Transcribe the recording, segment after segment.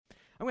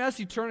I'm going to ask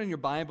you to turn in your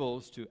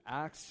Bibles to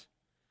Acts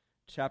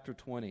chapter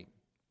 20.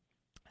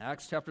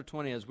 Acts chapter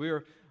 20, as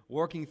we're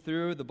working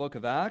through the book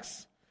of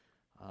Acts,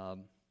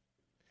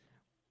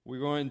 we're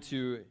going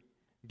to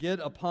get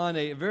upon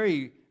a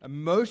very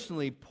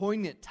emotionally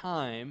poignant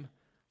time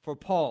for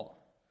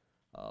Paul.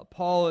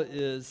 Paul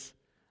is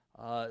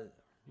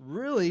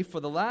really,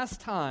 for the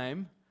last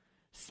time,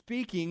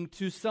 speaking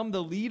to some of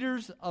the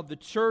leaders of the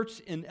church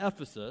in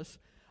Ephesus,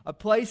 a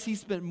place he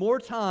spent more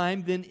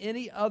time than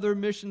any other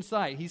mission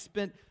site. He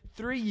spent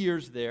 3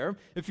 years there.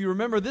 If you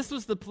remember, this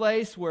was the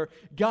place where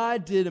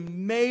God did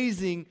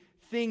amazing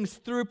things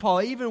through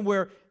Paul, even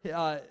where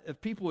if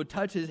people would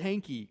touch his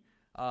hanky,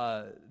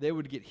 they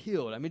would get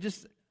healed. I mean,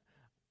 just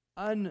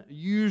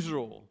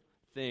unusual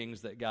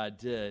things that God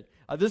did.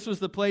 This was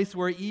the place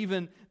where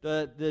even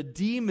the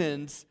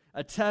demons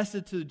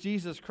attested to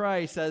Jesus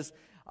Christ, as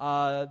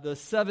the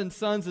 7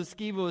 sons of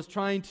Sceva was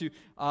trying to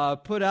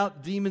put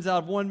out demons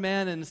out of one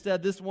man, and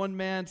instead this one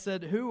man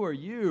said, "Who are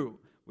you?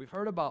 We've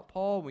heard about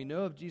Paul, we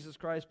know of Jesus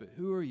Christ, but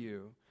who are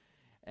you?"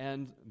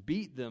 And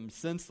beat them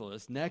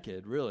senseless,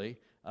 naked, really.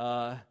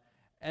 And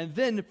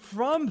then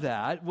from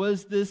that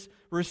was this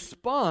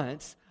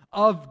response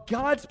of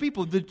God's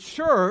people, the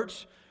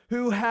church,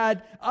 who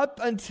had,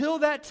 up until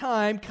that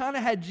time, kind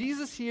of had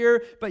Jesus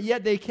here, but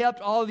yet they kept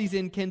all of these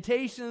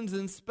incantations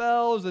and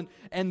spells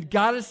and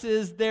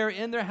goddesses there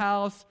in their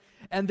house,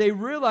 and they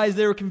realized,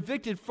 they were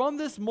convicted from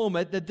this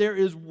moment that there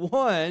is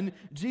one,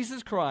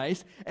 Jesus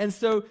Christ, and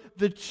so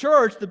the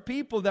church, the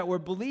people that were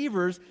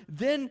believers,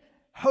 then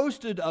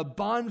hosted a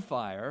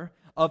bonfire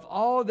of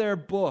all their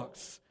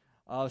books,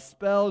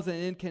 spells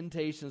and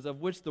incantations,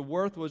 of which the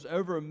worth was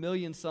over $1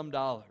 million some.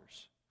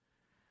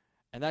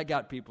 And that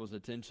got people's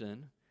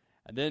attention.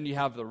 And then you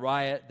have the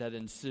riot that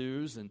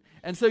ensues.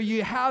 And so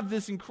you have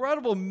this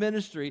incredible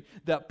ministry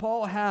that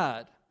Paul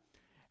had.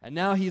 And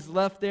now he's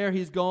left there.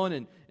 He's gone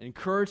and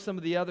encouraged some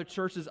of the other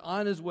churches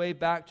on his way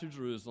back to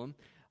Jerusalem.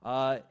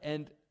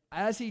 And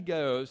as he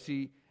goes,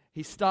 he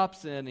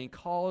stops in and he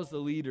calls the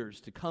leaders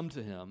to come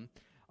to him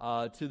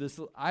to this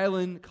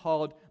island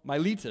called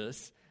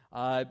Miletus,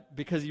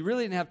 because he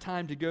really didn't have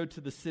time to go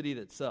to the city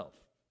itself.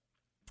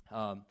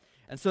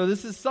 And so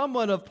this is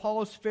somewhat of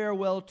Paul's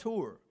farewell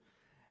tour.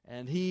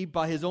 And he,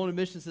 by his own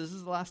admission, says, "This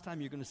is the last time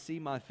you're going to see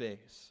my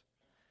face."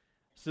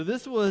 So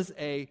this was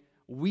a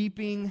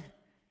weeping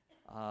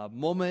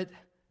moment,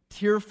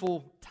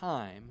 tearful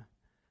time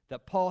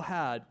that Paul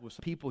had with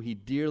people he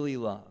dearly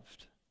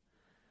loved.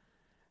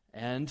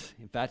 And,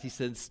 in fact, he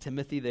sends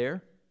Timothy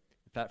there.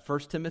 In fact,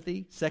 1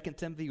 Timothy, 2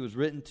 Timothy was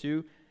written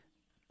to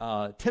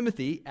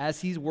Timothy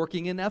as he's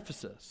working in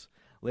Ephesus.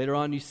 Later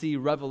on, you see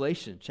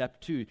Revelation chapter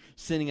 2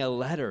 sending a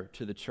letter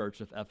to the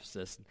church of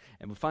Ephesus.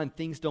 And we find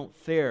things don't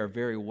fare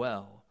very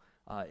well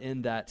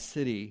in that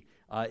city,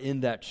 in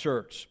that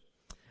church.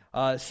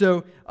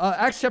 So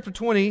Acts chapter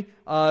 20,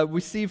 we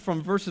see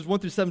from verses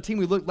 1 through 17.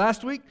 We looked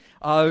last week,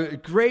 a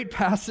great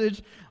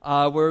passage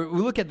where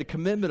we look at the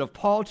commitment of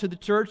Paul to the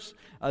church,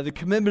 the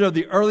commitment of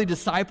the early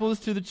disciples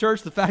to the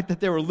church, the fact that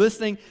they were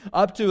listening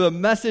up to a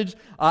message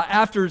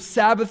after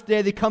Sabbath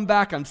day. They come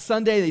back on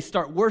Sunday, they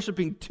start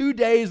worshiping 2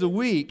 days a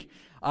week,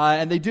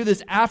 and they do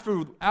this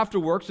after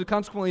work, so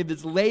consequently, if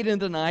it's late in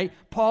the night,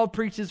 Paul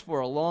preaches for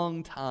a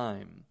long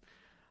time.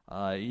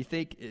 You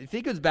think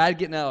it was bad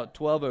getting out at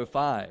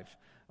 12:05.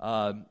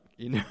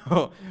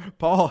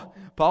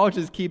 Paul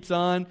just keeps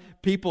on.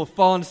 People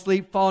falling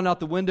asleep, falling out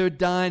the window,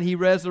 dying. He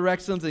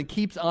resurrects them and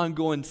keeps on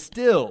going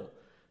still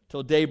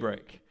till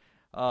daybreak.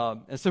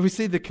 And so we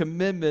see the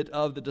commitment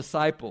of the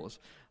disciples.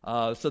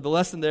 So the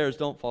lesson there is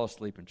don't fall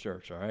asleep in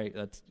church, all right?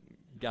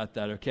 Got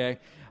that, okay?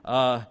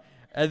 And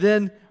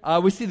then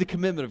we see the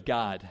commitment of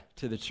God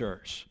to the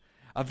church,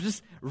 of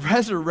just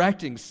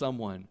resurrecting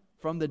someone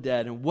from the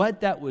dead, and what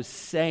that was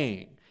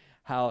saying,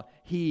 how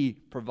he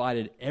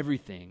provided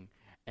everything.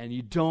 And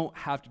you don't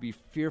have to be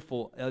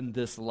fearful in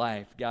this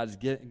life. God's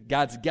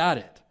got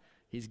it.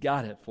 He's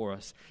got it for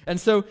us. And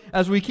so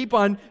as we keep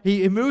on,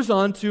 he moves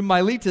on to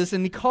Miletus,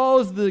 and he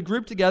calls the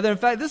group together. In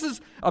fact, this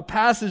is a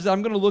passage that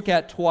I'm going to look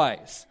at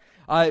twice.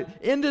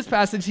 In this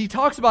passage, he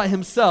talks about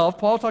himself.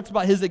 Paul talks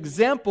about his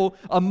example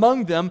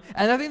among them.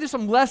 And I think there's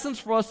some lessons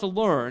for us to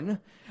learn.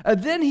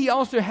 And then he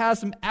also has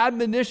some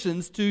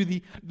admonitions to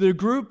the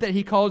group that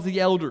he calls the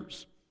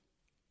elders.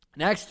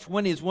 In Acts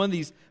 20 is one of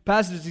these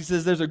passages. He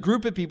says, there's a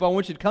group of people, I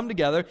want you to come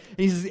together.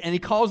 And he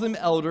calls them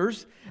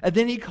elders. And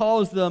then he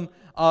calls them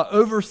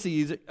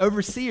overseers,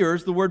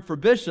 the word for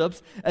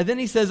bishops. And then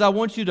he says, I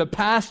want you to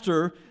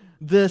pastor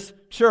this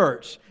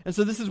church. And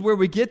so this is where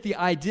we get the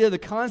idea, the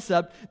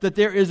concept, that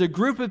there is a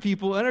group of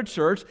people in a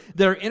church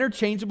that are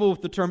interchangeable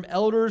with the term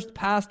elders,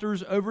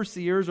 pastors,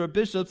 overseers, or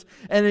bishops.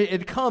 And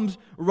it comes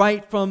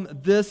right from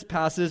this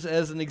passage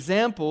as an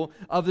example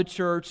of the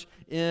church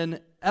in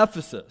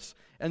Ephesus.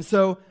 And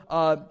so,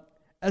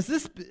 as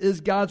this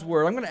is God's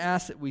word, I'm going to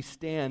ask that we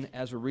stand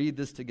as we read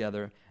this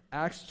together.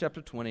 Acts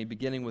chapter 20,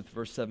 beginning with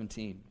verse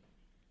 17.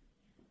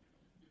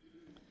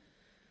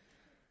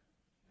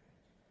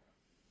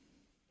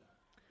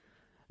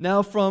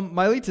 Now from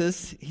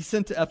Miletus he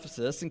sent to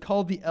Ephesus and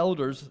called the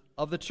elders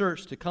of the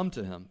church to come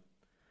to him.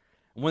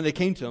 And when they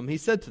came to him, he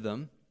said to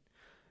them,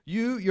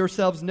 "You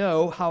yourselves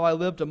know how I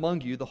lived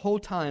among you the whole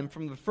time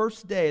from the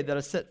first day that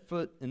I set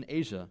foot in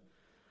Asia,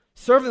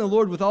 serving the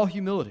Lord with all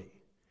humility,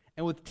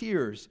 and with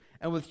tears,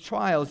 and with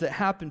trials that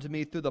happened to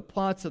me through the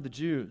plots of the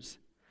Jews.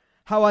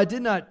 How I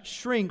did not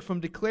shrink from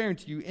declaring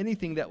to you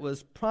anything that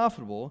was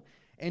profitable,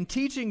 and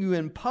teaching you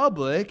in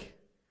public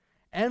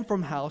and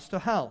from house to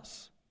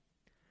house,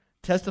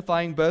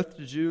 testifying both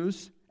to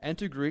Jews and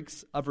to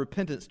Greeks of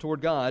repentance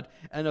toward God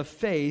and of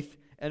faith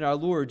in our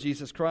Lord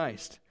Jesus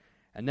Christ.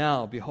 And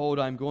now, behold,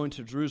 I am going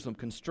to Jerusalem,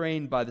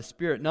 constrained by the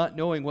Spirit, not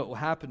knowing what will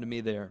happen to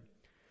me there,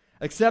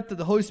 except that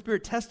the Holy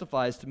Spirit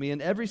testifies to me in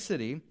every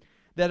city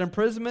that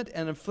imprisonment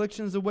and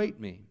afflictions await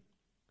me.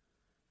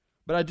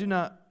 But I do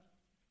not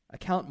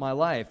account my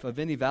life of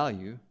any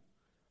value,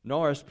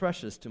 nor as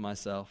precious to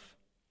myself,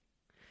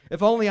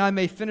 if only I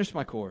may finish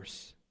my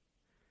course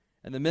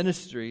and the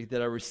ministry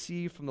that I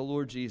received from the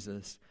Lord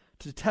Jesus,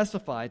 to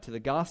testify to the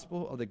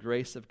gospel of the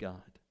grace of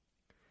God.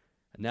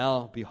 And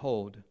now,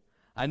 behold,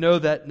 I know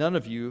that none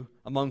of you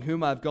among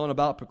whom I have gone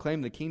about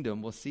proclaiming the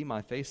kingdom will see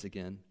my face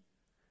again.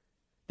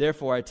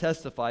 Therefore I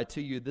testify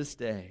to you this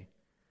day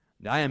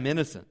that I am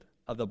innocent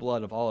of the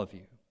blood of all of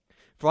you.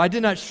 For I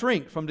did not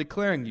shrink from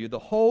declaring you the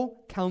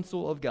whole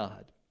counsel of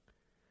God.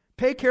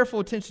 Pay careful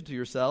attention to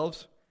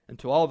yourselves and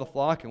to all the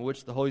flock in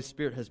which the Holy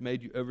Spirit has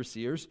made you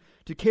overseers,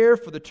 to care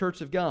for the church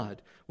of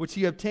God, which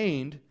he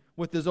obtained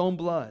with his own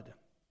blood.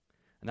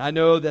 And I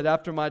know that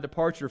after my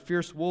departure,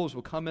 fierce wolves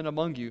will come in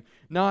among you,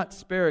 not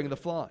sparing the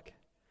flock.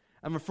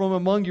 And from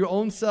among your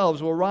own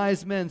selves will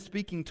rise men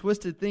speaking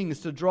twisted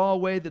things to draw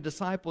away the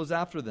disciples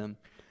after them.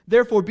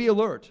 Therefore be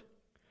alert,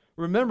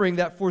 remembering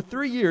that for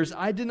 3 years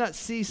I did not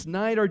cease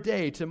night or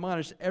day to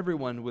admonish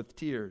everyone with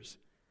tears.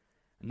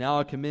 And now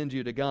I commend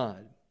you to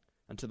God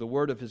and to the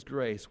word of his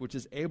grace, which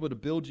is able to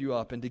build you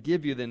up and to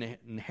give you the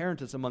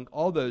inheritance among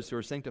all those who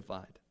are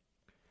sanctified.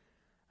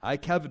 I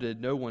coveted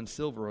no one's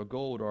silver or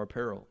gold or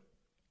apparel.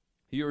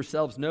 You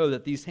yourselves know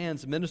that these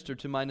hands ministered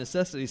to my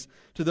necessities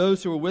to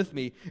those who are with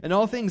me. In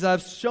all things I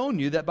have shown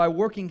you that by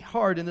working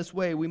hard in this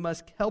way we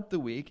must help the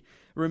weak.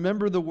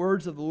 Remember the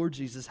words of the Lord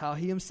Jesus, how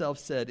he himself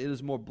said, "It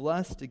is more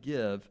blessed to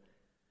give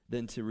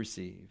than to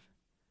receive."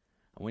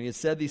 And when he had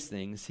said these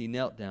things, he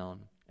knelt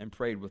down and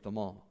prayed with them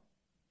all.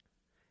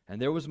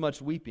 And there was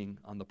much weeping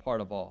on the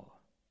part of all.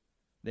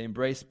 They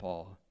embraced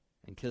Paul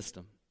and kissed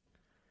him,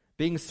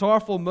 being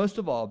sorrowful most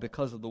of all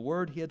because of the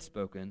word he had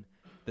spoken,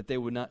 that they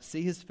would not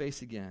see his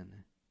face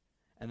again,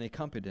 and they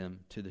accompanied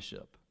him to the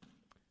ship.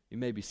 You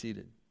may be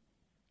seated.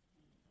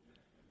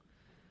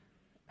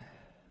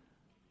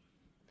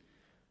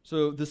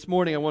 So this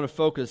morning I want to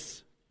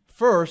focus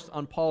first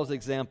on Paul's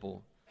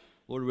example.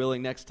 Lord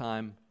willing, next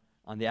time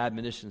on the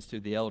admonitions to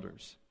the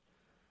elders.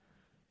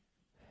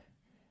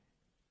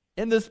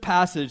 In this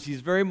passage,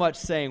 he's very much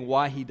saying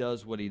why he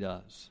does what he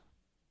does.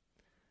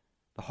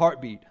 The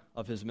heartbeat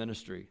of his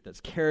ministry that's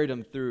carried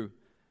him through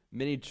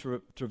many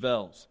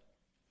travails.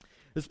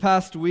 This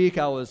past week,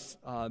 I was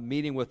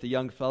meeting with a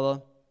young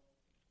fellow.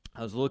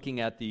 I was looking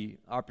at the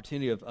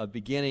opportunity of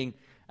beginning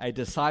a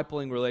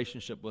discipling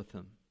relationship with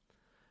him.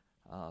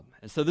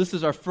 And so this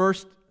is our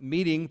first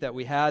meeting that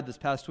we had this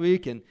past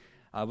week, and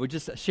we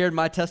just shared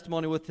my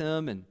testimony with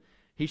him, and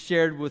he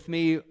shared with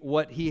me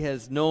what he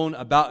has known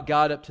about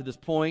God up to this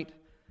point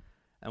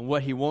and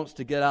what he wants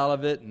to get out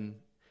of it.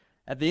 And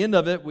at the end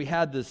of it, we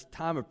had this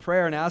time of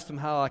prayer and asked him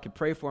how I could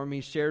pray for him.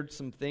 He shared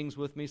some things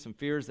with me, some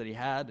fears that he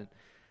had,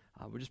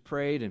 and we just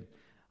prayed. And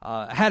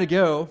I had to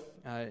go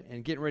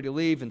and getting ready to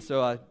leave, and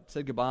so I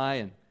said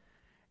goodbye,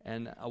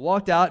 and I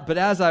walked out. But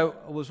as I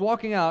was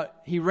walking out,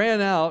 he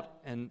ran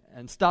out and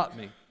stopped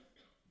me.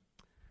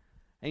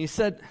 And he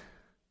said,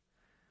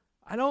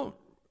 "I don't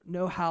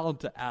know how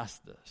to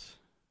ask this."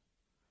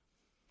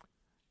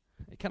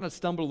 He kind of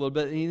stumbled a little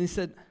bit, and he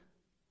said,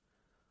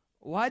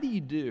 why are you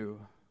doing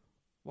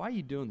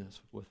this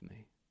with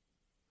me?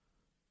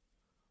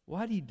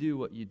 Why do you do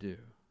what you do?"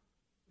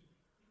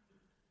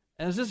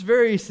 And it was just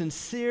very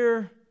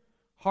sincere,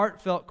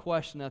 heartfelt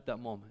question at that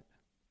moment.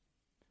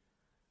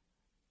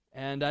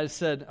 And I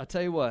said, "I'll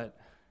tell you what,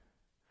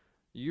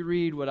 you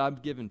read what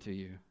I've given to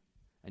you,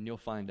 and you'll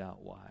find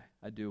out why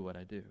I do what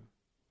I do."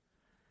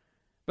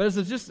 But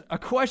it's just a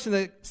question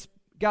that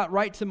got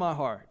right to my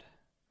heart.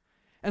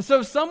 And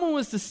so if someone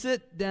was to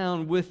sit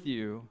down with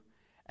you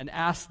and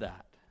ask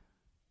that,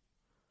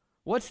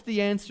 what's the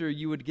answer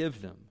you would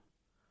give them?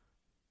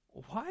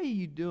 Why are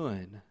you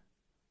doing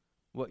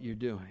what you're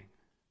doing?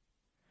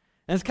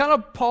 And it's kind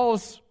of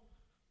Paul's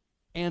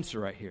answer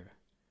right here.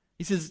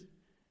 He says,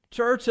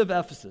 "Church of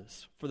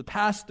Ephesus, for the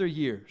past 3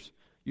 years,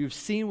 you've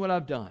seen what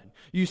I've done.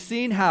 You've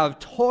seen how I've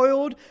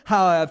toiled,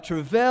 how I've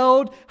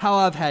travailed, how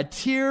I've had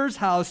tears,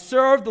 how I've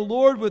served the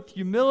Lord with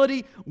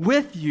humility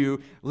with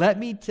you. Let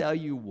me tell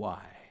you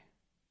why."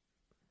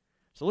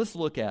 So let's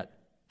look at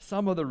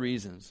some of the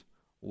reasons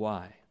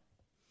why.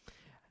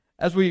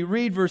 As we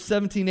read verse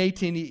 17,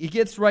 18, he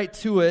gets right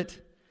to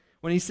it.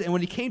 When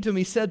he came to him,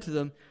 he said to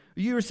them,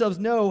 You yourselves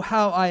know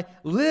how I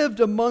lived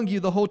among you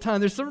the whole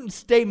time. There's certain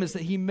statements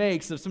that he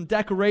makes of some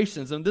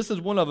declarations, and this is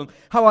one of them.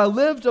 How I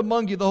lived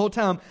among you the whole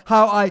time,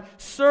 how I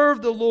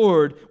served the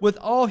Lord with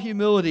all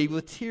humility,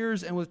 with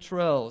tears and with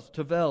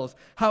travails,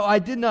 how I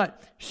did not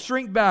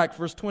shrink back,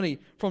 verse 20,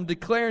 from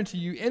declaring to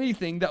you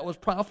anything that was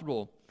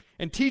profitable,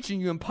 and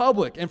teaching you in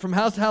public and from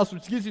house to house,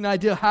 which gives you an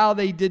idea how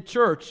they did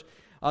church.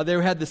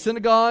 They had the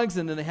synagogues,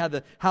 and then they had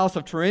the house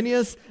of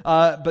Tyrannus,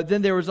 but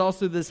then there was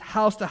also this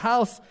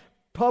house-to-house,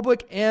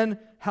 public and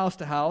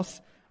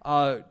house-to-house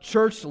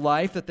church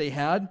life that they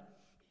had,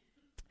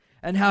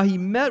 and how he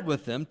met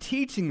with them,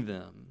 teaching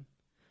them,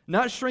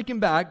 not shrinking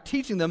back,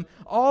 teaching them,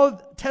 all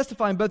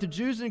testifying, both the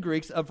Jews and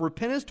Greeks, of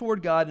repentance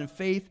toward God and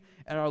faith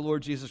in our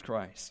Lord Jesus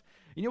Christ.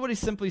 You know what he's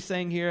simply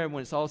saying here, and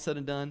when it's all said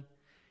and done?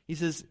 He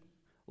says,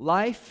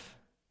 life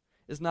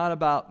is not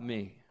about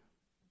me,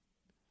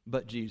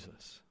 but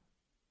Jesus.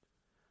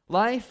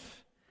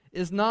 Life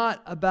is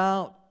not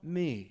about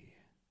me,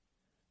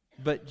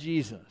 but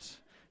Jesus.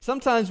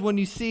 Sometimes when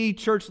you see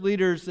church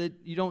leaders,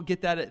 you don't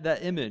get that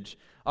image.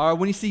 Or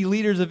when you see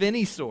leaders of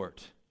any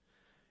sort,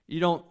 you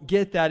don't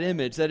get that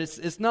image, that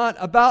it's not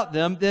about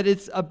them, that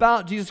it's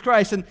about Jesus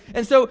Christ.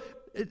 And so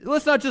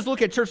let's not just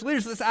look at church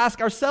leaders, let's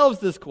ask ourselves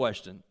this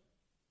question.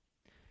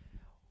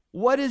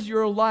 What is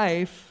your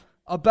life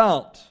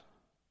about?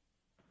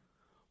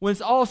 When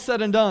it's all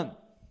said and done.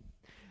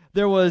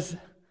 There was,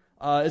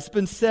 it's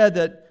been said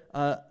that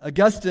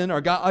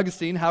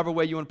Augustine, however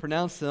way you want to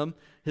pronounce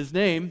his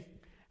name,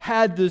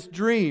 had this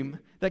dream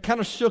that kind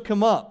of shook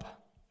him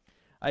up.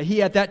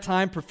 He at that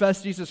time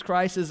professed Jesus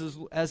Christ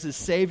as his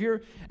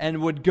Savior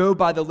and would go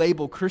by the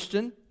label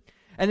Christian.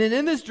 And then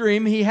in this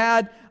dream, he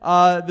had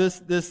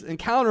this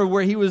encounter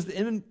where he was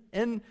in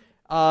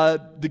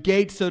the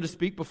gate, so to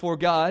speak, before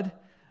God.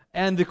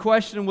 And the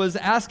question was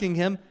asking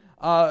him,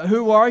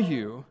 who are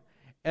you?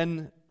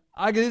 And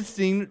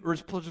Augustine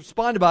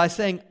responded by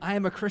saying, I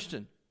am a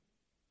Christian.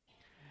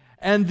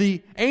 And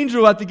the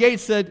angel at the gate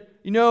said,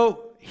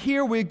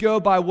 here we go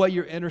by what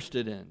you're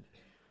interested in.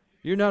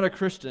 You're not a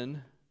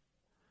Christian.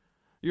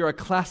 You're a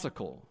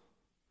classical,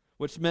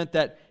 which meant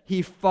that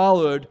he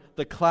followed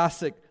the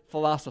classic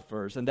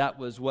philosophers, and that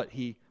was what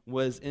he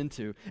was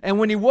into. And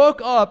when he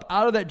woke up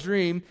out of that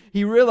dream,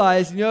 he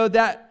realized,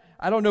 that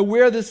I don't know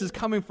where this is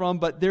coming from,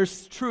 but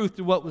there's truth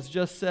to what was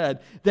just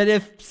said. That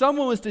if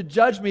someone was to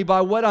judge me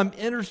by what I'm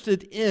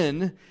interested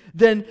in,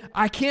 then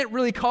I can't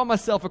really call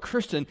myself a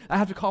Christian. I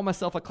have to call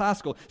myself a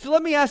classical. So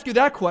let me ask you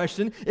that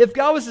question. If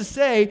God was to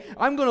say,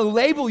 I'm going to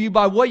label you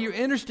by what you're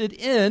interested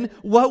in,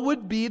 what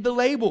would be the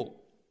label?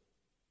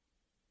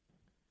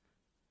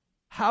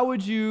 How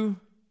would you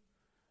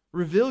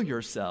reveal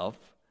yourself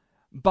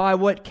by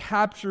what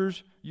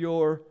captures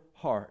your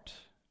heart?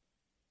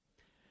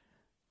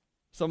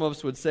 Some of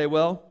us would say,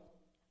 well,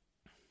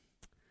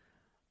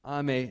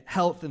 I'm a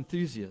health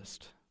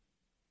enthusiast.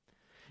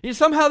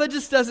 Somehow that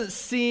just doesn't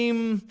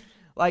seem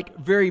like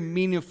very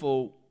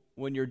meaningful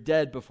when you're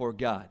dead before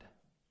God.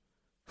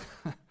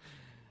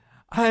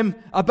 I'm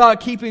about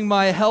keeping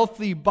my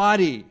healthy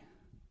body.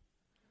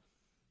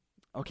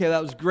 Okay,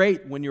 that was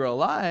great when you're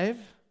alive,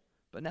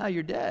 but now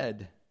you're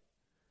dead.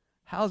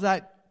 How's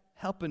that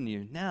helping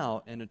you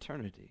now in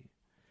eternity?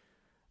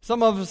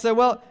 Some of us say,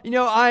 well,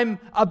 I'm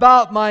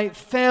about my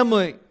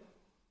family.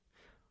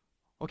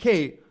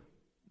 Okay,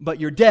 but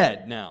you're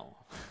dead now.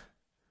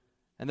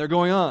 And they're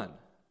going on.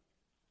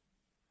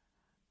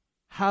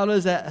 How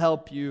does that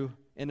help you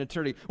in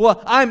eternity?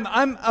 Well,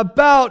 I'm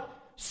about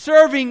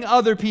serving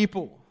other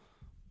people.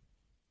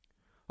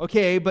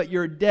 Okay, but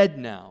you're dead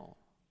now.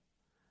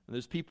 And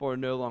those people are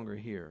no longer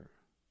here.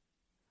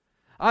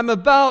 I'm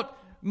about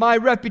my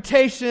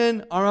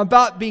reputation, or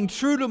about being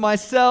true to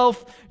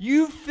myself.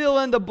 You fill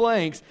in the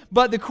blanks.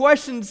 But the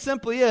question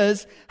simply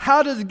is,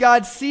 how does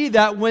God see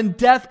that when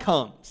death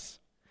comes?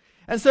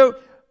 And so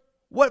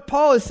what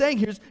Paul is saying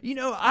here is,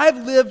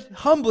 I've lived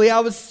humbly.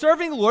 I was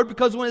serving the Lord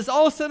because when it's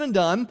all said and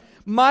done,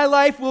 my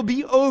life will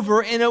be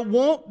over and it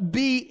won't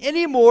be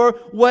anymore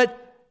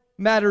what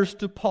matters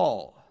to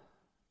Paul.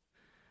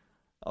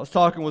 I was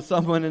talking with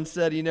someone and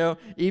said,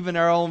 even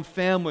our own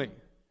family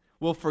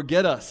will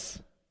forget us.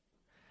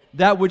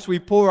 That which we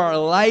pour our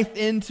life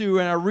into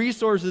and our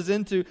resources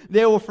into,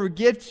 they will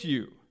forget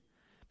you.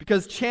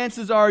 Because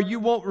chances are you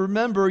won't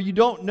remember, you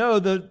don't know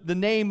the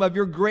name of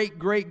your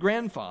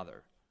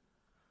great-great-grandfather.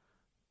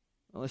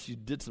 Unless you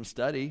did some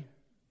study.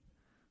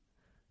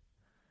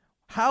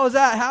 How does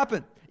that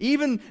happen?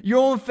 Even your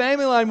own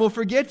family line will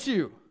forget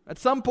you at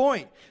some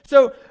point.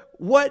 So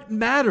what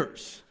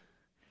matters?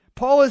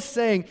 Paul is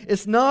saying,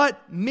 it's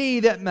not me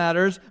that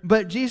matters,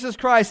 but Jesus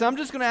Christ. I'm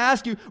just going to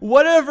ask you,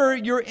 whatever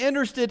you're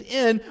interested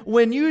in,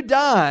 when you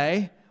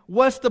die,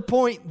 what's the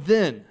point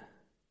then?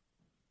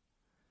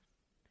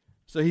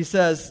 So he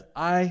says,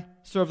 I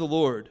serve the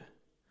Lord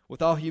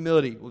with all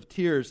humility, with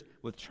tears,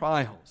 with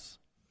trials.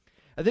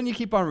 And then you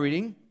keep on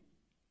reading.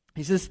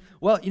 He says,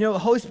 well, the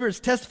Holy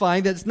Spirit's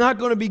testifying that it's not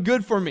going to be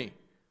good for me.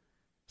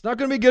 It's not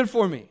going to be good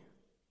for me.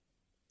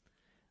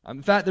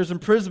 In fact, there's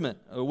imprisonment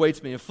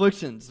awaits me,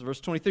 afflictions,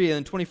 verse 23 and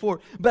then 24.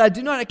 But I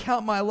do not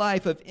account my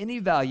life of any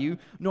value,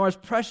 nor as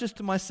precious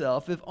to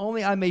myself, if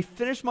only I may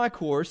finish my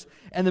course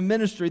and the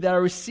ministry that I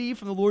received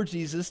from the Lord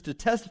Jesus to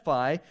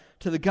testify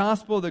to the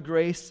gospel of the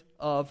grace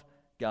of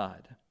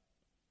God.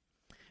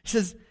 He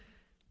says,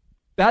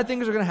 bad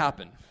things are going to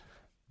happen,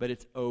 but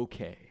it's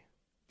okay.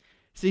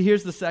 See,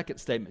 here's the second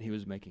statement he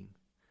was making.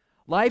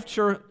 Life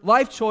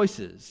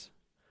choices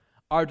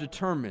are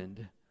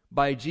determined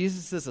by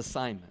Jesus'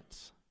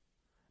 assignments,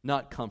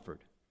 not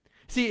comfort.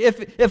 See,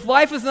 if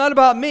life is not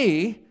about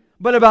me,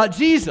 but about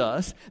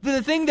Jesus, then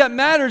the thing that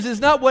matters is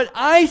not what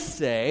I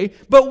say,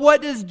 but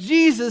what does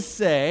Jesus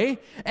say,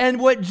 and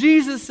what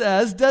Jesus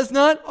says does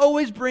not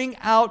always bring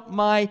out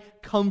my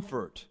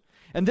comfort.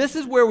 And this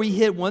is where we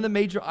hit one of the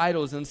major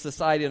idols in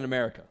society in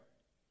America.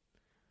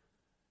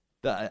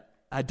 The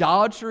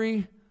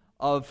idolatry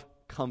of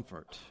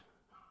comfort.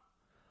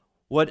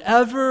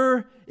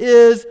 Whatever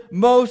is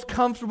most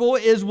comfortable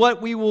is what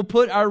we will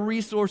put our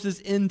resources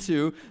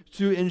into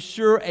to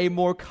ensure a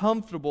more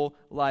comfortable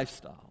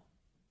lifestyle.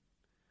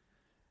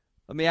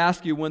 Let me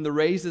ask you, when the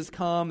raises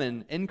come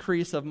and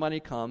increase of money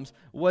comes,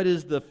 what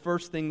is the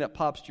first thing that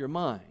pops to your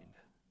mind?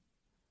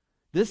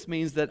 This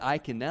means that I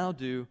can now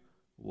do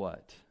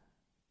what?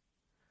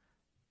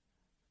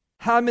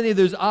 How many of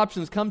those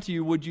options come to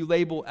you would you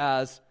label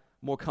as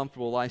more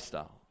comfortable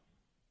lifestyle?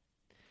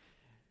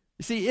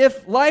 You see,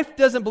 if life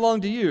doesn't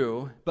belong to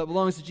you, but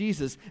belongs to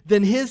Jesus,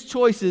 then his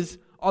choices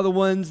are the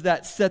ones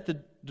that set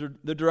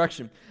the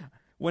direction.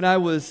 When I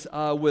was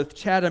with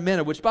Chad and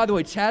Amanda, which, by the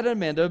way, Chad and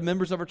Amanda,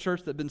 members of our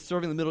church that have been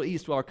serving in the Middle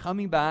East, are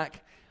coming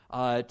back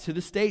to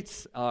the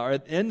States, or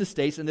in the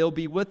States, and they'll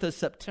be with us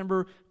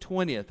September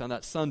 20th on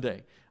that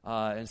Sunday.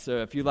 And so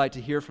if you'd like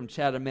to hear from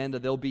Chad and Amanda,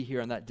 they'll be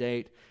here on that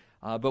date.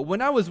 But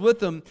when I was with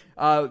them,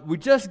 we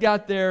just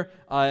got there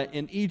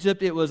in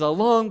Egypt. It was a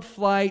long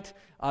flight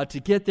to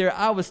get there.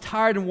 I was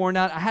tired and worn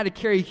out. I had to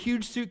carry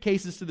huge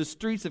suitcases to the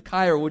streets of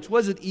Cairo, which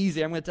wasn't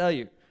easy, I'm going to tell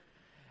you.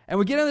 And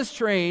we get on this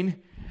train,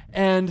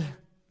 and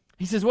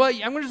he says, well,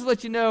 I'm going to just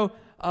let you know,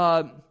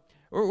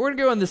 we're going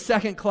to go in the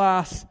second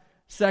class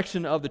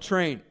section of the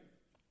train.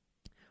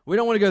 We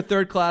don't want to go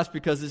third class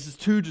because this is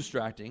too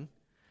distracting.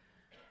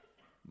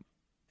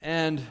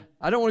 And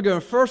I don't want to go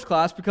in first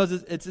class because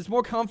it's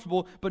more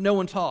comfortable, but no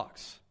one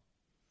talks.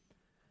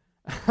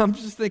 I'm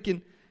just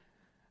thinking,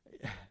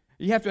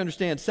 you have to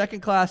understand,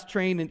 second class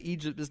train in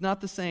Egypt is not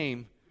the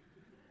same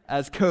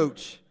as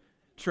coach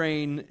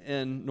train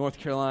in North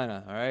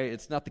Carolina, all right?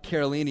 It's not the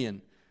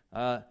Carolinian.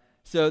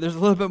 So there's a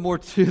little bit more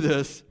to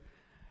this.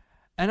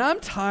 And I'm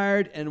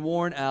tired and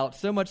worn out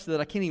so much that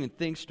I can't even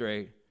think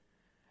straight.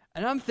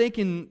 And I'm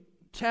thinking,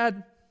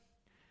 Chad,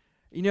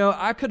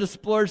 I could have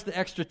splurged the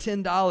extra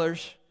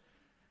 $10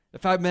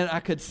 if I meant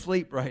I could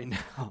sleep right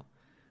now.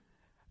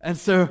 And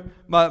so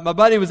my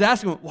buddy was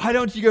asking, why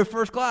don't you go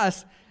first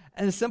class?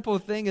 And the simple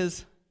thing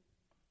is,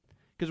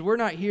 because we're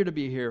not here to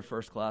be here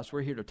first class.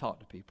 We're here to talk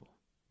to people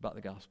about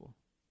the gospel.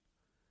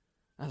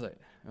 I was like,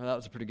 well, that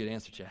was a pretty good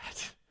answer, Chad.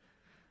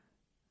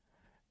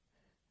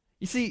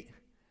 You see,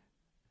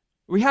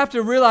 we have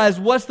to realize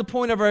what's the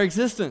point of our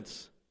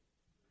existence.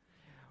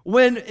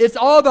 When it's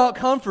all about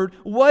comfort,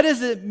 what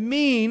does it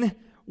mean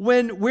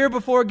when we're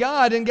before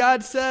God and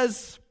God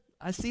says,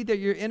 I see that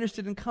you're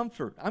interested in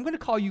comfort. I'm going to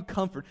call you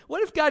comfort.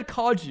 What if God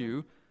called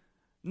you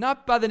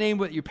not by the name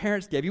that your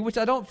parents gave you, which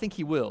I don't think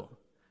he will.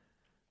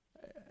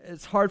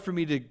 It's hard for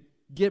me to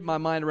get my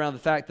mind around the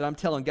fact that I'm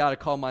telling God to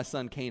call my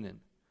son Canaan.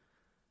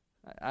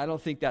 I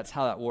don't think that's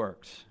how that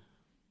works.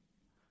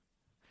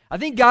 I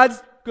think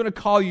God's going to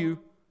call you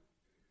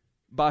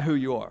by who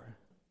you are.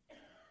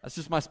 That's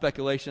just my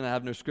speculation. I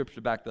have no scripture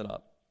to back that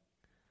up.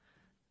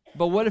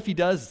 But what if he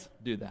does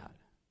do that?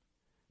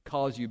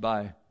 Calls you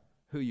by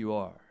who you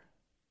are.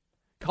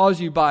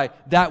 Calls you by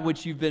that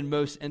which you've been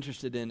most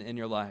interested in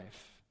your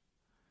life.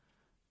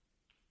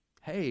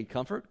 Hey,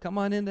 comfort, come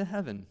on into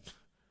heaven.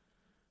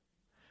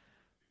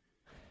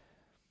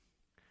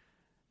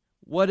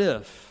 What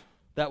if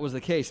that was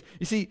the case?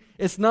 You see,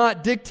 it's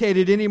not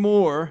dictated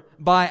anymore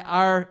by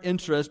our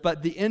interest,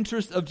 but the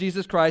interest of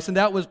Jesus Christ. And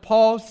that was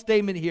Paul's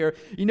statement here.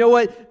 You know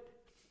what?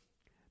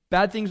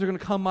 Bad things are going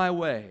to come my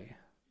way,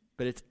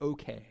 but it's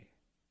okay.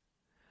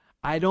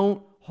 I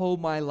don't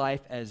hold my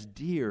life as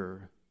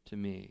dear to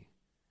me,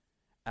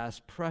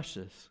 as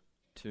precious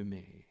to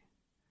me.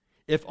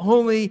 If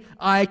only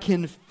I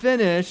can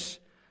finish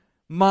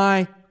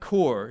my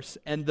course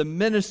and the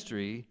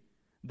ministry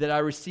that I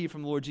received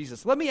from the Lord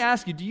Jesus. Let me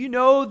ask you, do you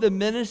know the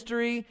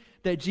ministry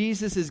that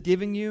Jesus is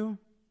giving you?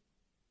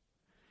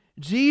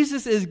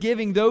 Jesus is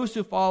giving those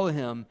who follow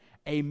him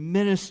a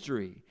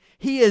ministry.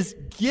 He is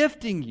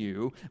gifting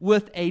you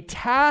with a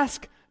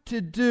task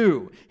to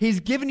do. He's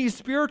giving you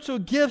spiritual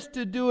gifts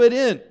to do it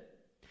in.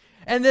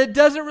 And it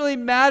doesn't really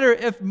matter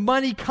if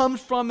money comes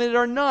from it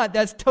or not.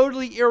 That's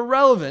totally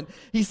irrelevant.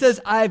 He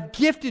says, I've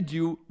gifted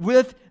you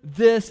with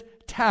this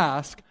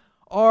task.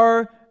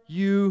 Are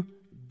you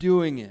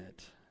doing it?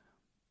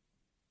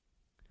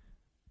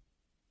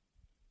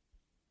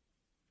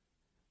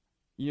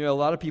 You know, a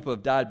lot of people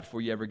have died before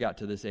you ever got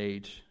to this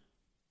age.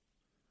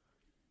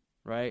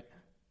 Right?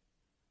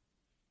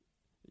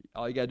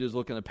 All you got to do is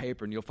look in the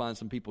paper and you'll find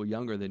some people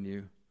younger than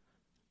you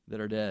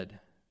that are dead.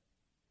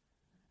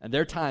 And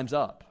their time's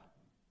up.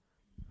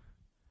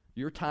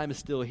 Your time is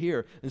still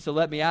here. And so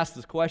let me ask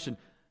this question.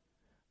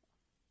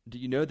 Do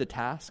you know the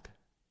task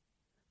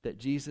that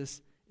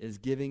Jesus is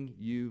giving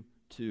you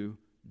to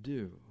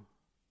do?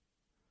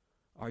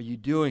 Are you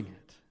doing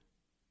it?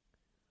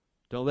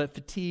 Don't let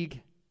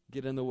fatigue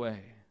get in the way.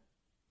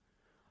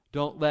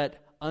 Don't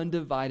let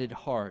undivided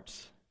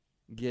hearts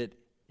get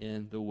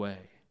in the way.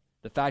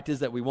 The fact is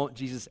that we want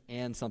Jesus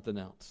and something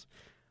else.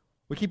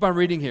 We keep on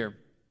reading here.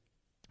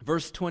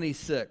 Verse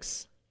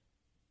 26.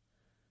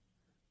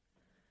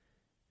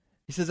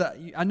 He says,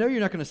 I know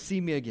you're not going to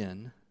see me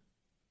again.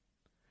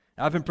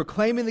 I've been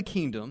proclaiming the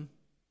kingdom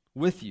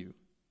with you.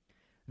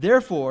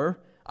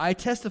 Therefore, I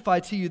testify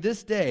to you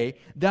this day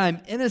that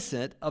I'm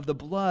innocent of the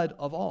blood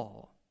of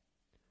all.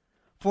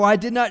 For I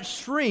did not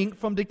shrink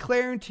from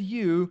declaring to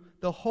you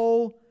the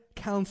whole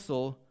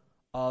counsel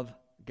of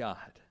God.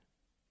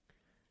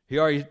 He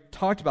already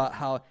talked about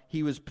how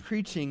he was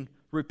preaching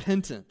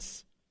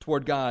repentance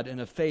toward God and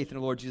a faith in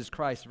the Lord Jesus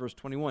Christ, verse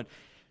 21.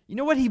 You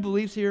know what he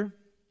believes here?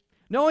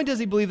 Not only does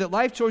he believe that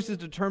life choices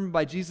are determined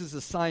by Jesus'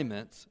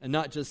 assignments and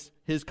not just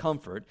his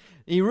comfort,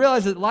 he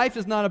realizes that life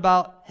is not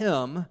about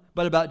him,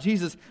 but about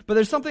Jesus. But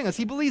there's something else.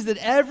 He believes that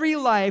every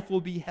life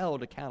will be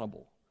held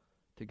accountable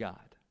to God.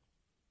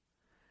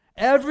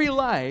 Every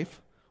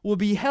life will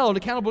be held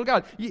accountable to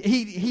God.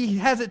 He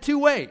has it two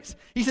ways.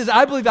 He says,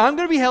 I believe I'm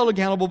going to be held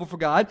accountable before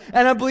God,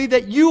 and I believe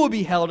that you will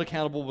be held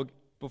accountable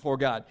before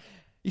God.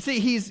 You see,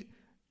 he's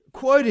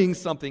quoting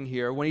something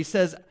here when he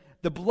says,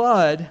 the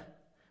blood,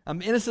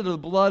 I'm innocent of the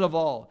blood of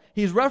all.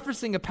 He's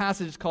referencing a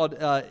passage called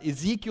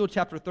Ezekiel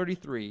chapter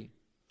 33,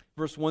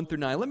 verse 1 through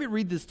 9. Let me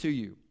read this to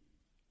you.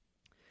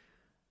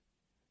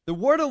 The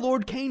word of the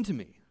Lord came to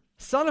me,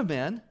 Son of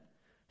man,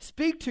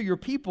 speak to your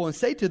people and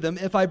say to them,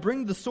 if I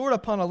bring the sword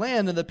upon a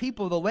land and the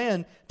people of the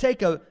land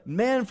take a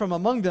man from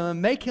among them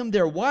and make him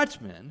their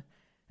watchman,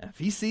 and if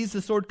he sees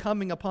the sword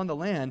coming upon the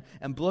land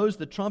and blows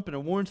the trumpet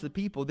and warns the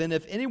people, then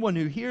if anyone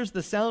who hears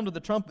the sound of the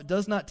trumpet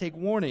does not take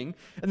warning,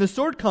 and the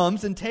sword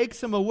comes and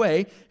takes him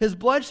away, his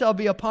blood shall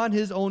be upon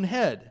his own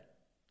head.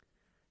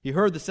 He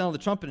heard the sound of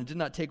the trumpet and did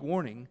not take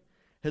warning,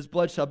 his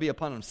blood shall be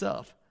upon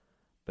himself.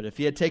 But if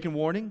he had taken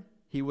warning,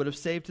 he would have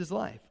saved his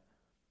life.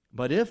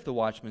 But if the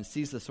watchman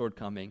sees the sword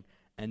coming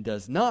and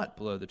does not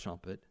blow the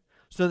trumpet,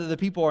 so that the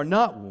people are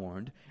not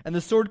warned, and the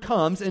sword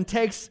comes and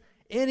takes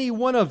any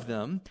one of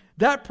them,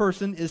 that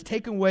person is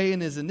taken away in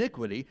his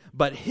iniquity,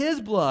 but his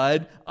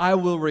blood I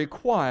will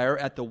require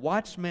at the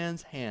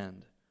watchman's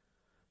hand.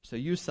 So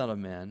you, son of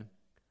man,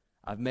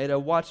 I've made a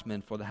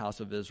watchman for the house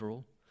of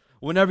Israel.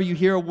 Whenever you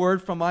hear a word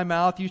from my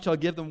mouth, you shall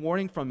give them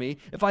warning from me.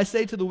 If I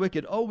say to the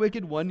wicked, O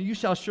wicked one, you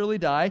shall surely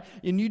die,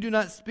 and you do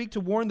not speak to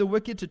warn the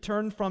wicked to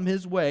turn from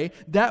his way,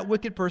 that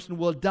wicked person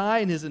will die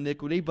in his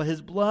iniquity, but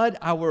his blood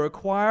I will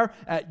require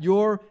at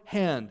your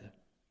hand.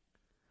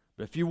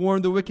 But if you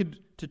warn the wicked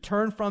to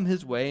turn from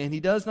his way, and he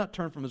does not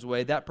turn from his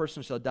way, that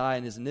person shall die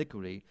in his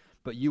iniquity,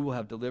 but you will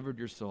have delivered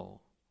your soul.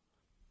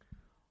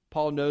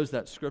 Paul knows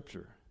that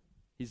scripture.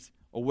 He's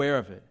aware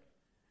of it.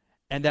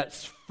 And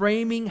that's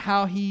framing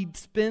how he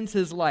spends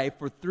his life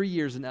for 3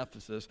 years in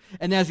Ephesus.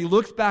 And as he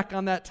looks back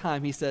on that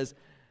time, he says,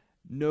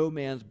 no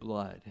man's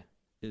blood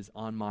is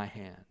on my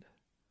hand,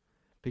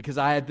 because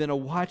I have been a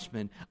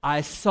watchman.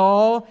 I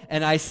saw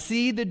and I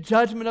see the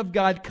judgment of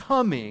God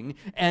coming,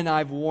 and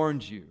I've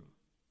warned you.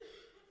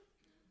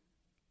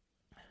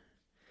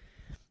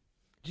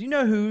 Do you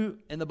know who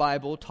in the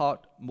Bible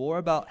talked more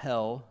about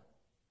hell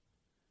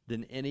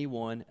than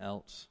anyone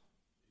else?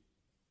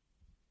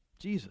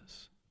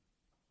 Jesus.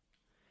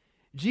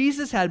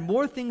 Jesus had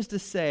more things to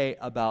say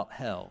about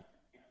hell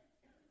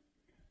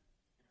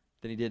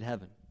than he did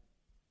heaven.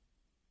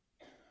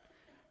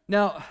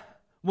 Now,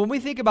 when we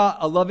think about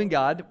a loving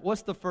God,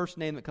 what's the first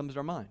name that comes to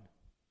our mind?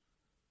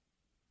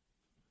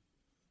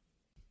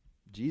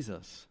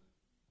 Jesus.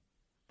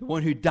 The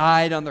one who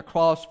died on the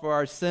cross for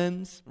our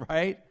sins,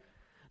 right?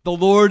 The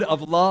Lord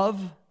of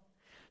love.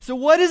 So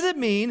what does it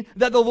mean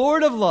that the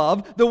Lord of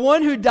love, the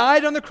one who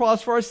died on the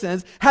cross for our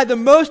sins, had the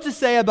most to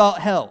say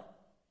about hell?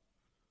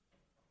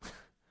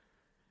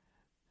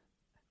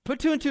 Put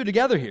two and two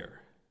together here.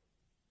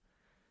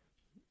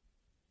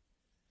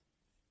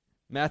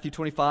 Matthew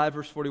 25,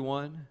 verse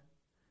 41.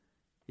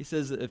 He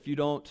says that if you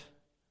don't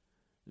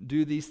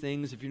do these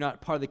things, if you're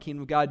not part of the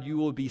kingdom of God, you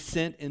will be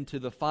sent into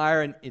the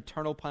fire and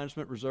eternal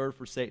punishment reserved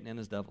for Satan and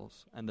his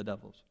devils and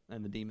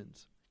the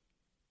demons.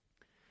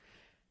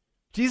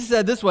 Jesus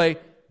said this way,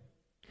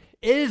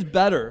 it is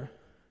better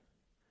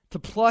to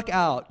pluck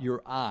out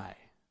your eye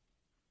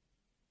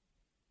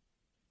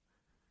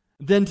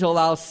than to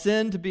allow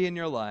sin to be in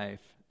your life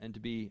and to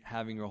be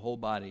having your whole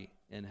body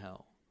in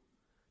hell.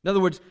 In other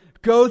words,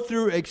 go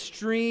through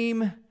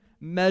extreme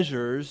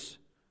measures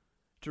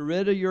to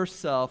rid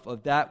yourself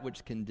of that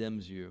which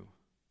condemns you,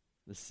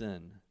 the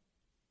sin.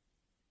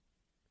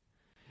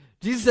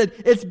 Jesus said,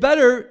 it's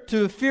better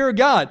to fear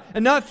God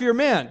and not fear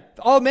man.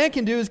 All man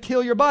can do is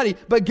kill your body,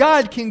 but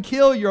God can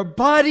kill your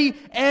body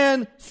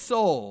and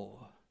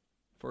soul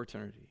for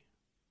eternity.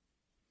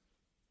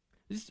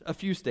 Just a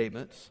few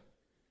statements.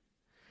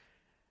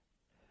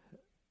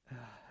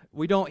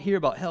 We don't hear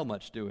about hell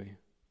much, do we?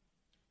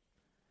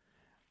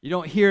 You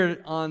don't hear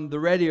it on the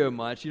radio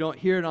much. You don't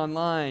hear it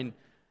online.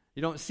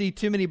 You don't see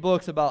too many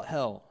books about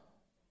hell.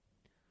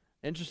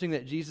 Interesting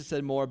that Jesus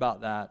said more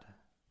about that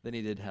than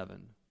he did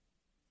heaven.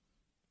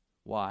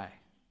 Why?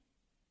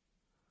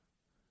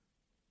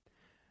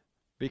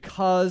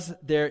 Because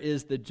there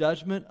is the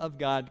judgment of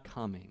God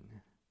coming.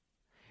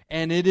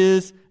 And it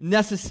is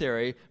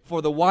necessary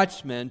for the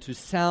watchman to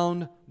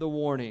sound the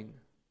warning.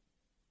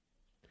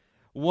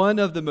 One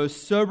of the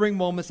most sobering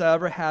moments I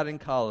ever had in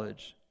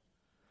college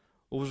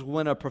was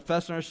when a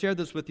professor, and I shared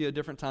this with you at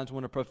different times,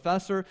 when a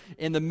professor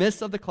in the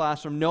midst of the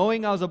classroom,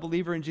 knowing I was a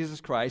believer in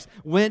Jesus Christ,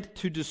 went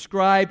to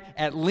describe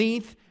at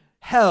length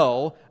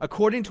hell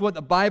according to what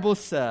the Bible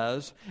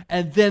says,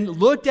 and then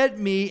looked at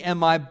me and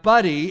my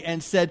buddy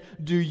and said,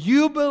 do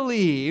you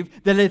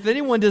believe that if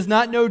anyone does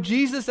not know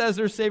Jesus as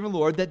their Savior and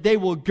Lord, that they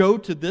will go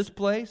to this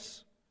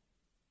place?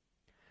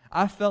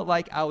 I felt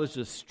like I was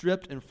just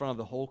stripped in front of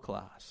the whole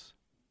class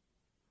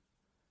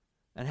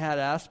and had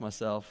to ask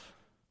myself,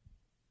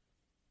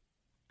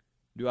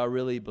 do I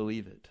really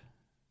believe it?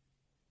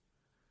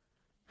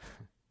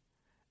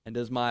 And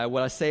does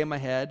what I say in my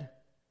head,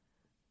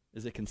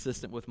 is it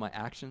consistent with my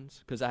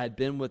actions? Because I had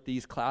been with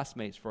these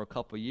classmates for a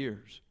couple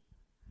years,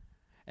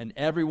 and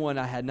everyone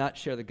I had not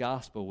shared the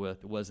gospel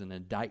with was an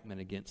indictment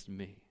against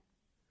me.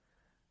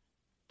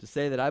 To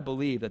say that I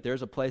believe that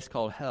there's a place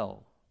called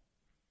hell,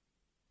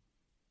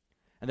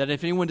 and that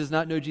if anyone does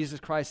not know Jesus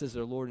Christ as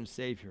their Lord and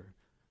Savior,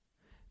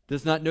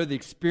 does not know the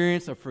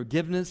experience of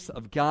forgiveness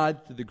of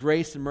God through the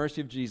grace and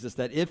mercy of Jesus,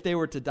 that if they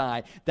were to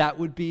die, that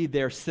would be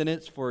their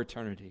sentence for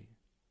eternity.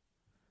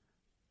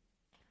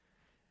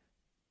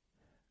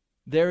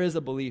 There is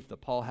a belief that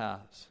Paul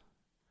has.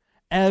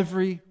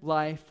 Every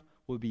life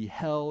will be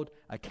held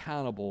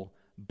accountable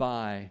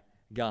by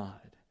God.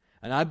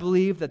 And I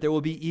believe that there will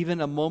be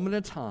even a moment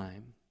of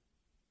time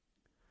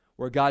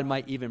where God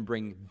might even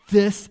bring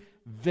this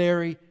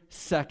very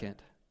second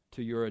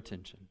to your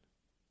attention.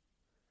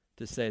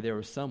 To say there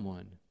was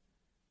someone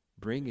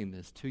bringing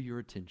this to your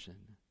attention,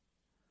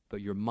 but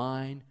your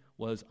mind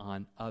was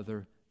on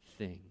other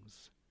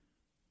things.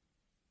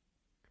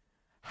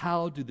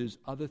 How do those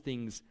other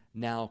things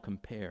now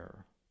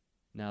compare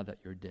now that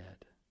you're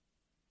dead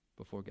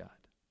before God?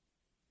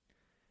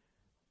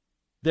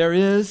 There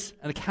is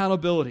an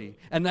accountability,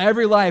 and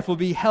every life will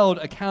be held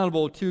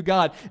accountable to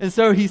God. And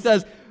so he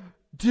says,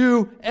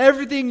 do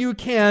everything you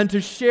can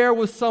to share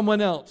with someone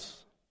else.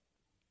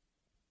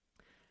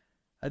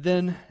 And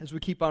then, as we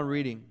keep on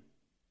reading,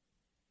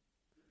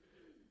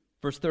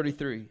 verse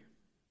 33,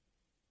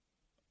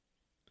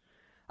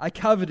 I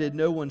coveted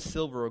no one's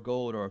silver or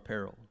gold or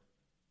apparel.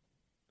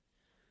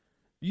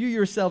 You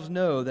yourselves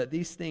know that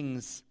these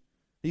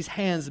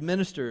hands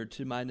ministered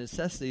to my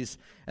necessities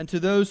and to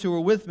those who were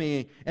with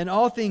me. And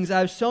all things I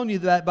have shown you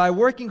that by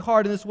working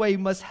hard in this way, you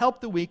must help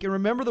the weak. And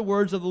remember the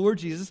words of the Lord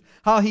Jesus,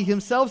 how he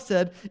himself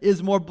said, it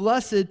is more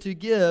blessed to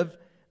give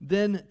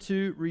than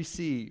to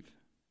receive.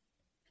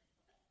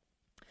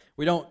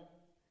 We don't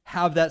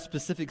have that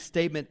specific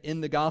statement in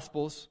the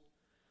Gospels,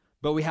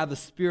 but we have the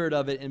spirit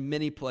of it in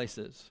many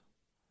places.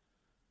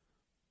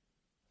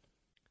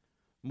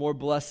 More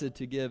blessed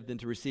to give than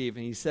to receive.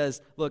 And he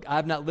says, look,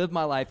 I've not lived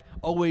my life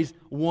always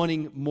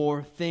wanting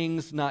more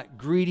things, not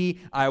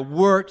greedy. I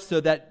worked so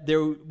that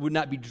there would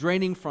not be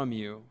draining from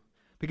you,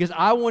 because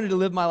I wanted to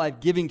live my life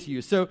giving to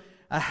you. So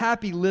a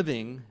happy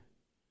living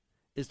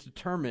is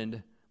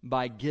determined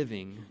by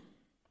giving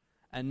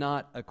and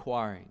not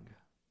acquiring.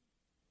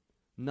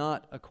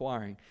 Not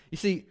acquiring. You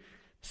see,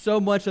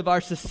 so much of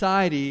our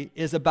society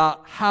is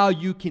about how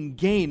you can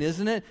gain,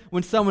 isn't it?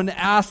 When someone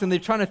asks and they're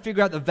trying to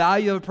figure out the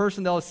value of a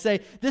person, they'll say,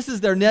 this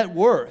is their net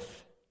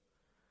worth.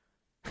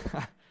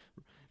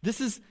 This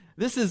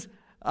is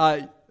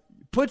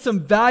put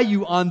some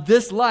value on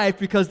this life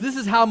because this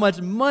is how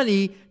much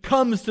money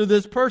comes to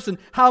this person,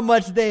 how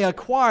much they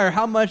acquire,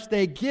 how much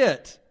they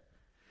get.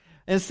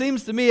 And it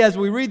seems to me as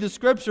we read the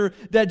scripture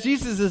that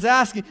Jesus is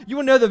asking, you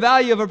want to know the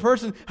value of a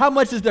person? How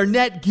much is their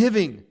net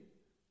giving?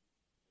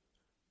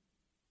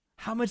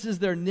 How much is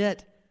their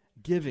net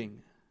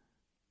giving?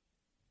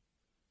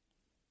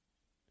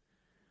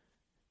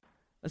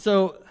 And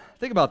so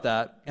think about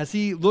that. As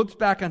he looks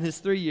back on his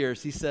 3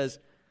 years, he says,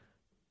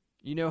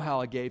 you know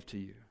how I gave to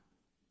you.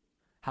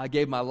 How I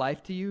gave my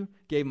life to you,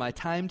 gave my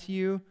time to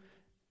you,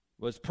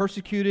 was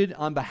persecuted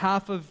on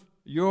behalf of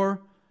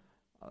your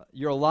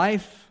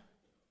life.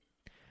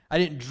 I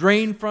didn't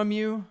drain from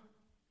you,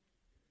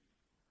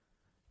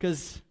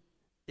 because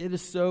it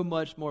is so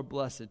much more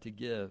blessed to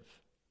give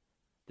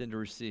than to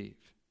receive.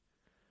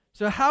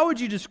 So how would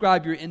you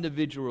describe your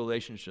individual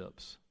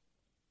relationships?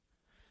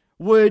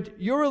 Would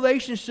your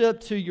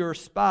relationship to your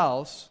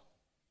spouse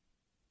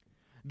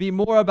be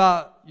more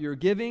about your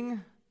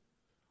giving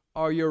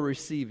or your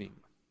receiving?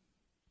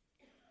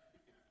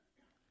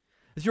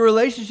 Is your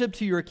relationship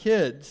to your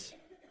kids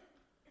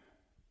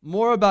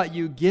more about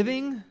you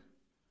giving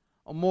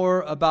or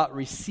more about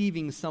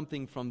receiving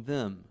something from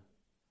them?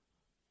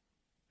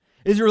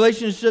 Is your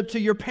relationship to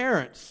your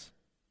parents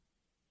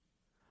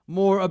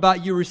more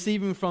about you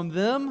receiving from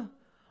them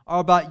or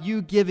about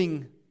you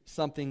giving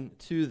something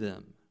to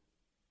them?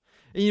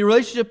 In your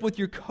relationship with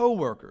your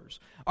coworkers,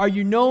 are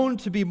you known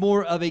to be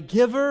more of a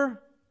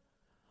giver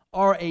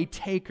or a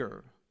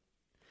taker?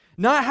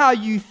 Not how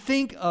you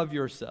think of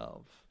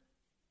yourself.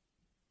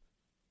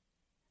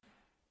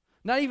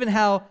 Not even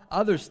how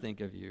others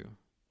think of you,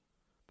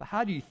 but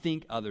how do you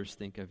think others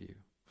think of you?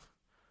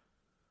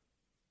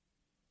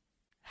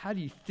 How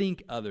do you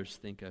think others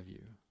think of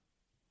you?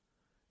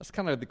 That's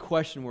kind of the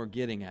question we're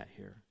getting at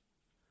here.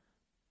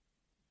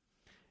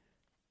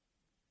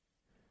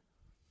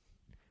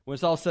 When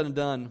it's all said and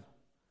done,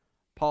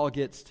 Paul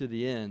gets to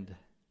the end,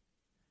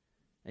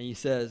 and he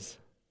says,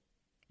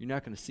 you're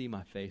not going to see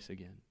my face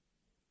again.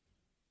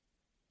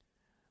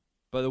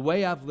 But the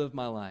way I've lived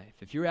my life,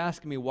 if you're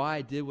asking me why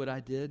I did what I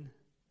did,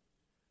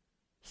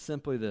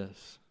 simply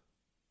this.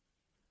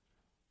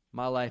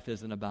 My life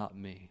isn't about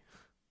me.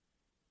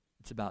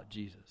 It's about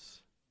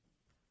Jesus.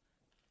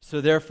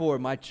 So therefore,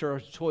 my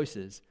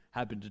choices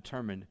have been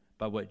determined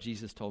by what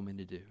Jesus told me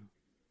to do,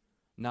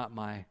 not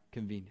my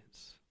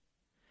convenience.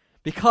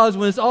 Because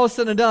when it's all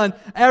said and done,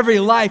 every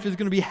life is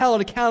going to be held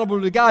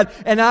accountable to God,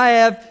 and I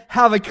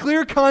have a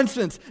clear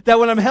conscience that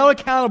when I'm held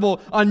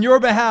accountable on your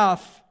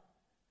behalf,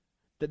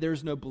 that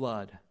there's no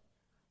blood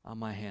on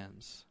my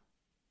hands.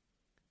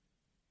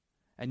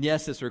 And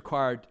yes, it's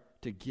required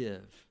to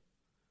give,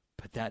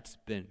 but that's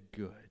been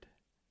good.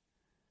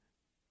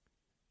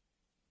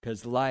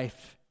 Because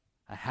life,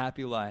 a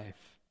happy life,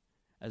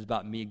 is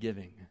about me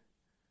giving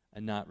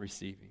and not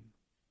receiving.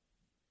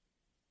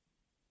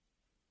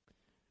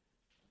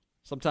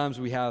 Sometimes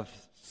we have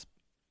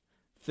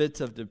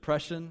fits of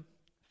depression,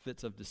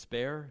 fits of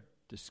despair,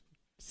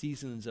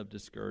 seasons of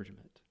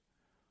discouragement.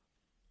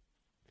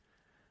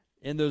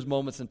 In those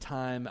moments in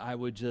time, I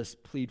would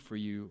just plead for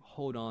you,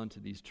 hold on to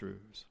these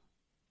truths.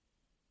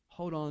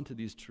 Hold on to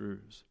these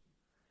truths.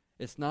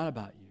 It's not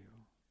about you.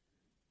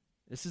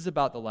 This is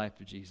about the life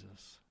of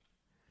Jesus.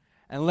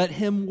 And let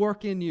Him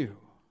work in you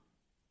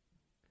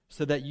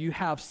so that you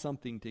have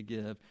something to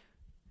give,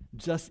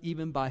 just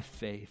even by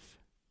faith.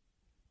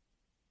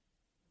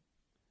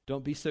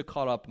 Don't be so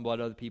caught up in what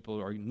other people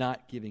are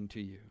not giving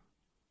to you,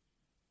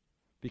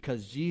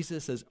 because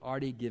Jesus has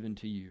already given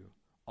to you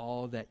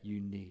all that you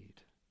need.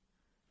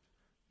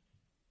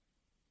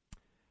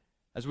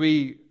 As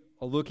we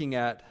are looking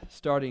at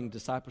starting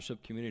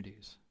discipleship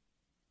communities,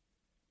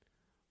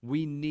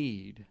 we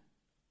need,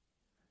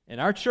 in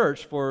our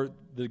church, for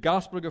the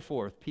gospel to go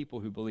forth,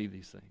 people who believe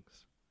these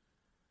things.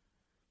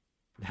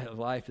 That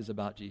life is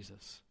about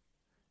Jesus,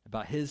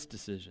 about His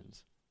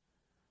decisions,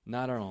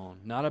 not our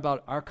own, not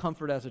about our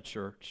comfort as a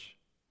church.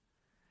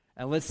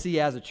 And let's see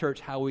as a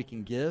church how we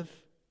can give,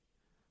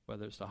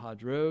 whether it's to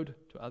Hodge Road,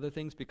 to other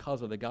things,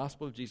 because of the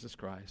gospel of Jesus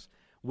Christ,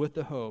 with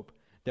the hope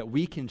that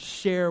we can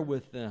share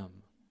with them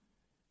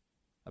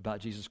about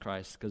Jesus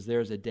Christ, because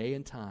there's a day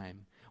and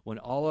time when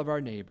all of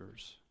our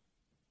neighbors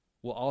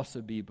will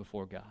also be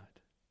before God.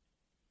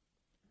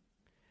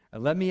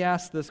 And let me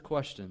ask this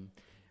question.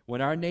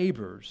 When our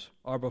neighbors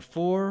are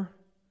before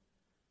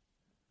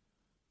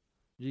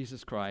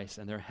Jesus Christ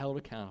and they're held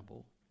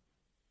accountable,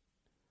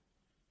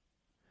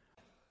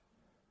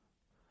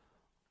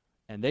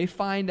 and they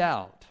find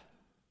out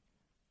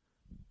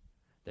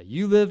that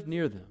you lived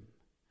near them,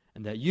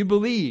 and that you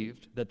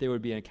believed that there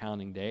would be an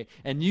accounting day,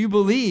 and you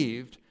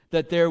believed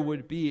that there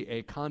would be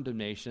a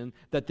condemnation,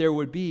 that there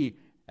would be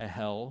a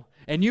hell,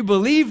 and you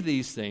believe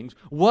these things,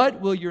 what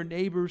will your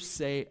neighbors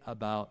say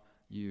about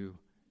you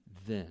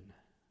then?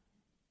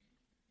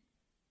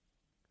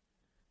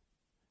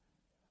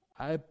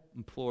 I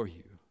implore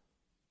you,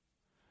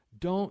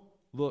 don't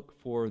look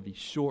for the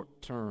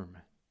short-term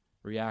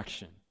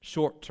reaction,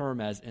 short-term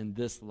as in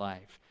this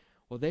life.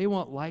 Well, they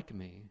won't like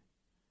me.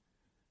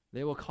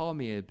 They will call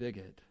me a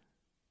bigot.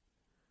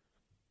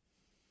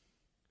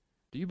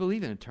 Do you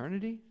believe in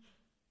eternity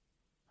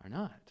or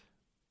not?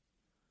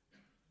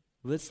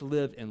 Let's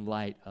live in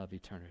light of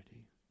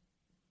eternity.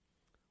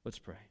 Let's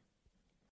pray.